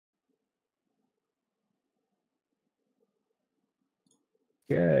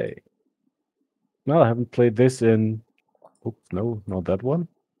Okay. Well, I haven't played this in... Oops, no, not that one.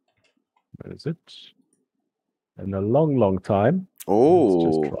 Where is it? In a long, long time. Let's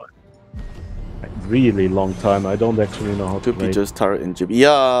just Oh. try. Like, really long time. I don't actually know how to play. Just turret in GB.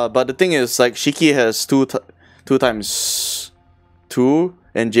 Yeah, but the thing is, like, Shiki has 2 times 2,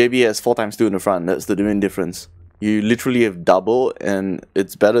 and JB has 4 times 2 in the front. That's the main difference. You literally have double, and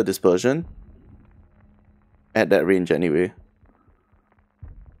it's better dispersion. At that range, anyway.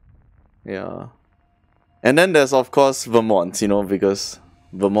 Yeah. And then there's, of course, Vermont, you know, because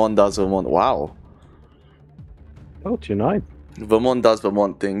Vermont does Vermont. Wow. Oh, tonight. Vermont does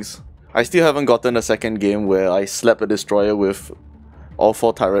Vermont things. I still haven't gotten a second game where I slap a destroyer with all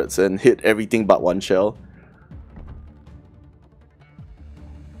 4 turrets and hit everything but 1 shell.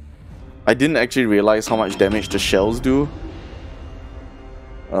 I didn't actually realize how much damage the shells do.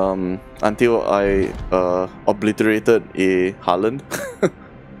 Until I obliterated a Harland.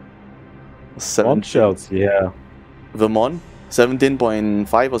 1 shells, yeah. Vermont,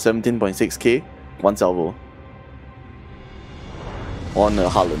 17.5 or 17.6k, 1 salvo. On a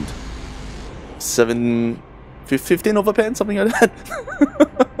Harland. 15 over pen, something like that.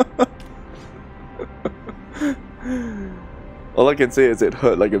 All I can say is it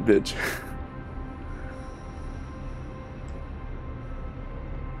hurt like a bitch.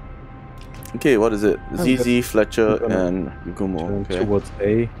 Okay, what is it? ZZ, Fletcher, and Gumo. Okay. Towards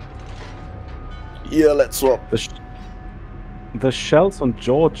A. Yeah, let's swap. The shells on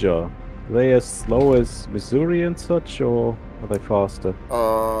Georgia, are they as slow as Missouri and such, or are they faster?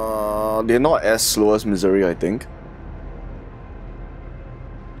 They're not as slow as Missouri, I think.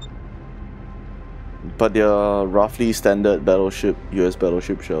 But they're roughly standard battleship, US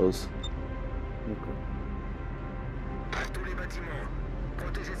battleship shells.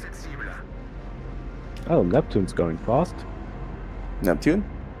 Oh, Neptune's going fast. Neptune?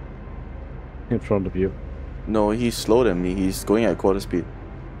 In front of you. No, he's slower than me. He's going at quarter speed.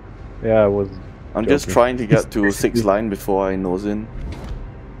 Yeah, I was I'm just trying to get to 6 line before I nose in.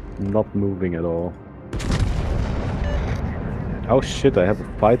 Not moving at all. Oh shit, I have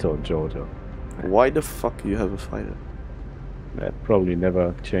a fighter on Georgia. Why the fuck you have a fighter? That probably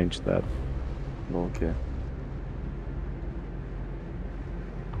never changed that. Okay.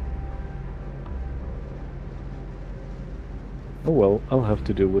 Oh well, I'll have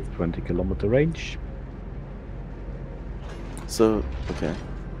to deal with 20-kilometer range. So, okay.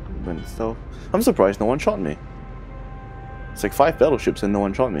 Went stealth. I'm surprised no one shot me. It's like 5 battleships and no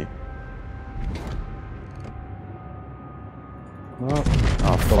one shot me. Well,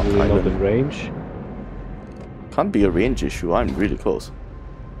 fuck, probably not in range. Can't be a range issue, I'm really close.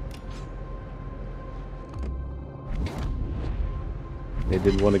 They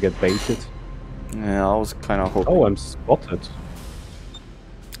didn't want to get baited. Yeah, I was kind of hoping. Oh, I'm spotted.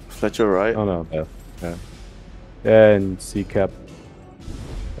 Fletcher, right? Oh no, there. Yeah. And C-cap.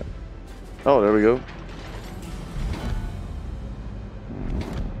 Oh, there we go.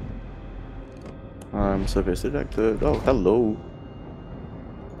 I'm surface detected. Oh, hello.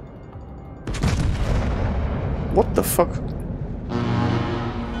 What the fuck?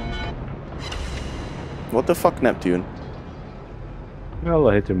 What the fuck, Neptune? Well,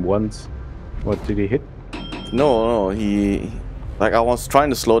 I hit him once. What did he hit? No, he... Like, I was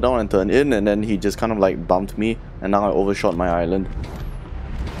trying to slow down and turn in, and then he just kind of like bumped me, and now I overshot my island.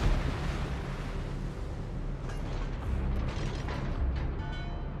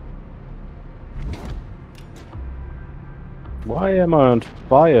 Why am I on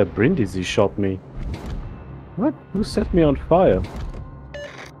fire? Brindisi shot me. What? Who set me on fire?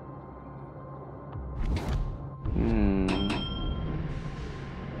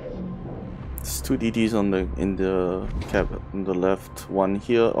 There's 2 DDs on in the cap on the left, one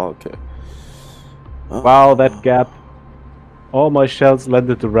here. Oh, okay. Wow, that gap. All my shells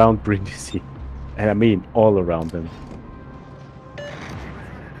landed around Brindisi. I mean, all around him.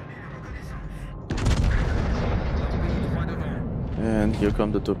 And here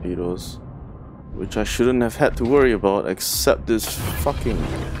come the torpedoes. Which I shouldn't have had to worry about, except this fucking...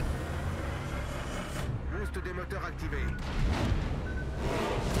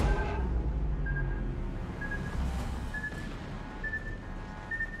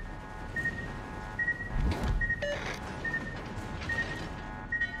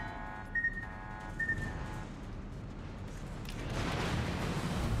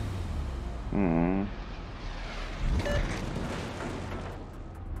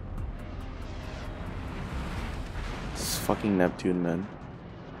 Fucking Neptune, man.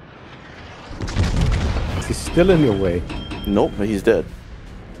 He's still in your way. Nope, he's dead.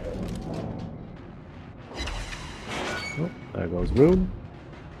 Oh, there goes Rune.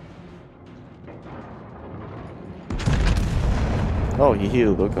 Oh, he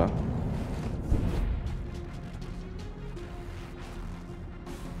healed, okay.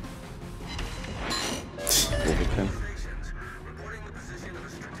 Overpen.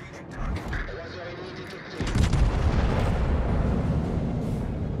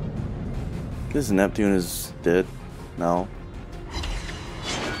 This Neptune is dead now.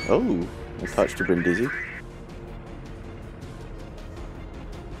 Oh, I touched to Brindisi.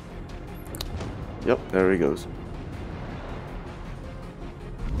 Yep, there he goes.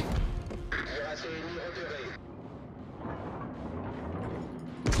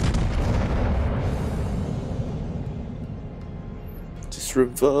 Just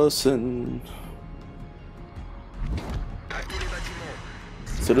reversing.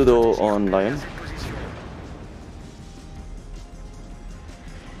 Citadel on Lion.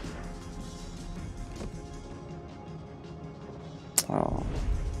 Oh.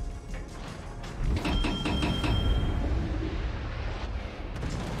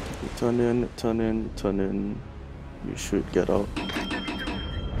 Turn in, turn in, turn in. You should get out.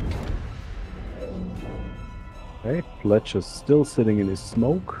 Okay, Fletcher's still sitting in his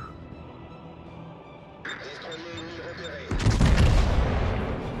smoke.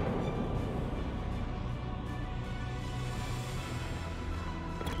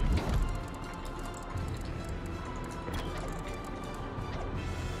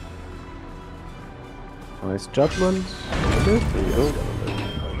 Nice judgment. There you go.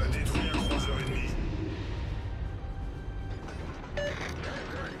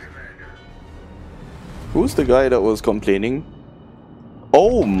 Who's the guy that was complaining?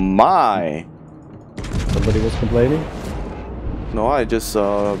 Oh my! Somebody was complaining? No, I just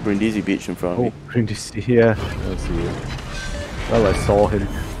saw Brindisi Beach in front of me. Oh, Brindisi, yeah. I see it. Well, I saw him.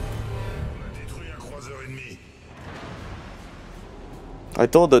 I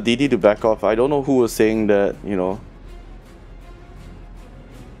told the DD to back off. I don't know who was saying that, you know.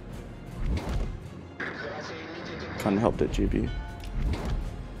 Can't help that, JB.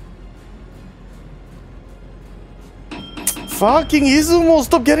 Fucking Izumo,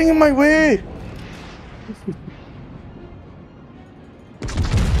 stop getting in my way!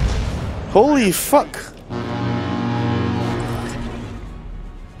 Holy fuck!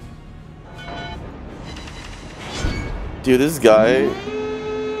 Dude, this guy...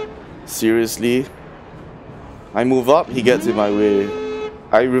 Seriously? I move up, he gets in my way.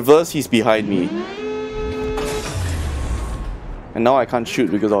 I reverse, he's behind me. And now I can't shoot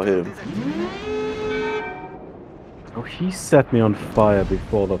because of him. Oh, he set me on fire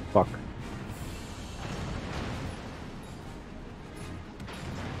before the fuck.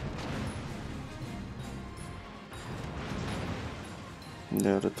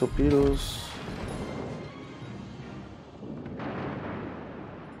 Yeah, the torpedoes.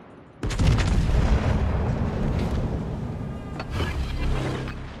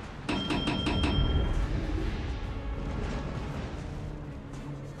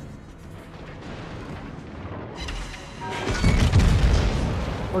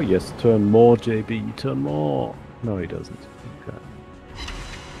 Oh yes, turn more, JB, turn more. No, he doesn't. Okay.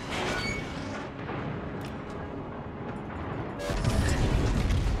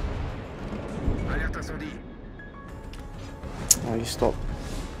 Oh, he stopped.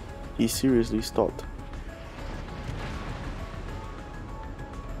 He seriously stopped.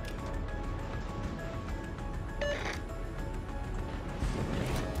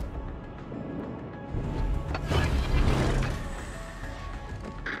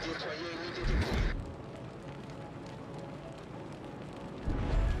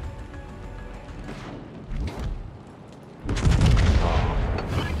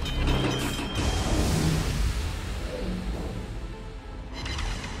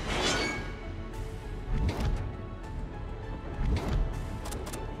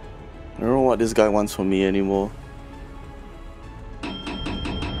 I don't know what this guy wants from me anymore.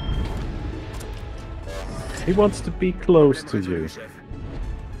 He wants to be close to you.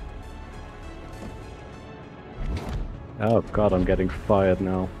 Oh god, I'm getting fired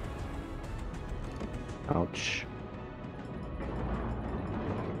now. Ouch.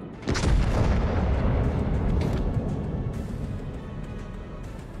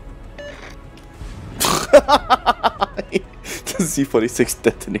 The Z-46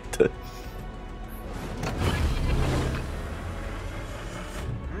 detonator.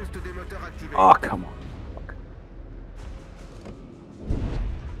 Oh, come on.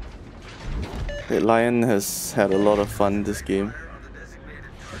 The Lion has had a lot of fun this game.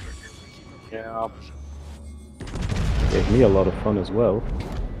 Yeah. Gave me a lot of fun as well.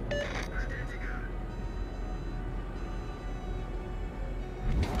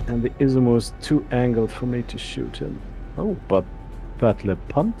 And the Izumo is too angled for me to shoot him. Oh, but But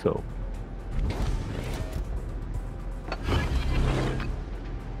Lepanto.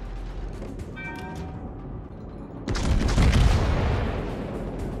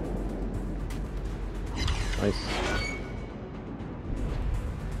 Nice.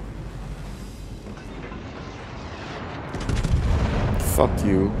 Fuck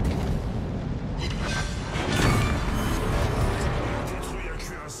you.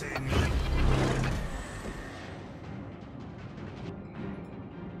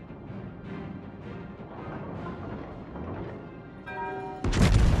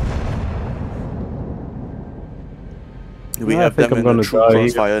 We have them in the true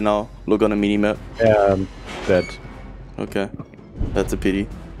crossfire now. Look on the minimap. Yeah, I'm dead. Okay. That's a pity.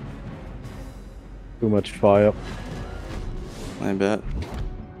 Too much fire. I bet.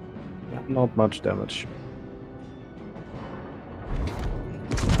 Not much damage.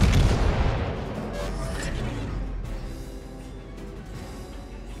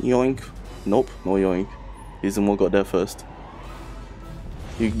 Yoink. Nope, no yoink. Izumo got there first.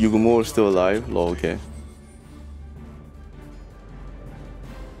 Yugumo is still alive? Lol, okay.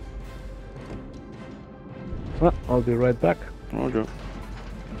 Well, I'll be right back. Roger.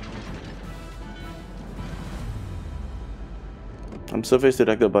 I'm surface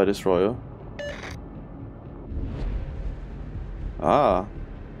detected by destroyer. Ah.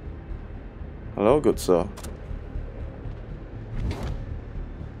 Hello, good sir.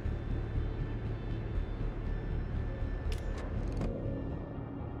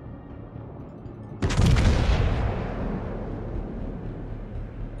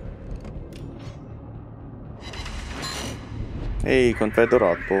 Ehi,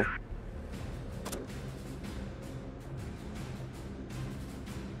 confederato.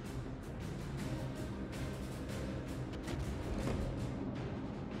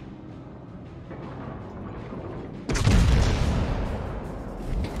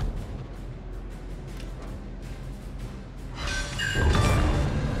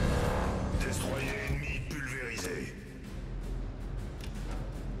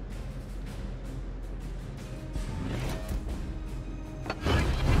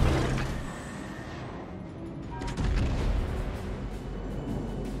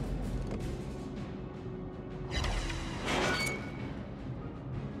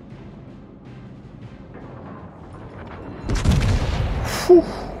 Whew.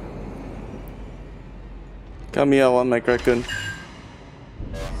 Come here, I want my Kraken.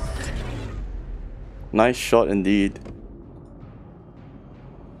 Nice shot indeed.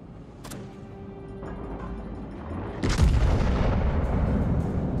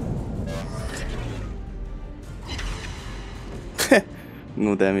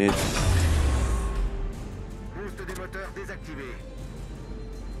 No damage. Boost des moteurs désactivé.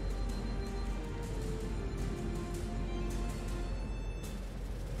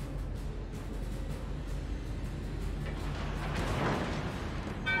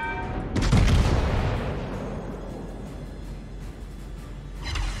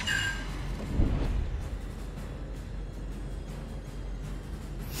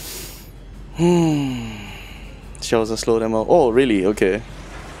 Shells are slow them out. Oh, really? Okay.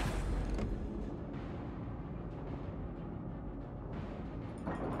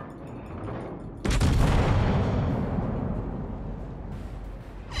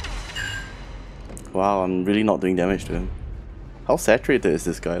 Wow, I'm really not doing damage to him. How saturated is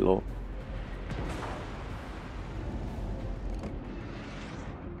this guy, lol?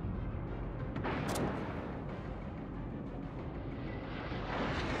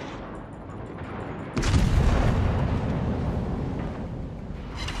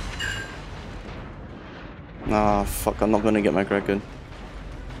 Ah, fuck, I'm not gonna get my Kraken.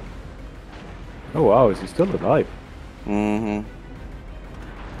 Oh wow, is he still alive? Mm-hmm.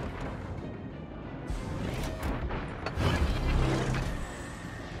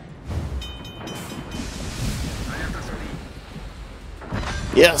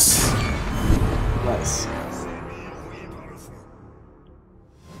 Yes! Nice.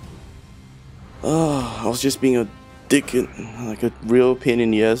 I was just being a dick, like a real pain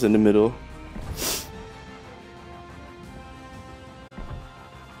in the ass in the middle.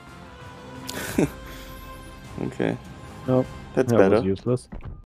 Okay. No, That's that better. was useless.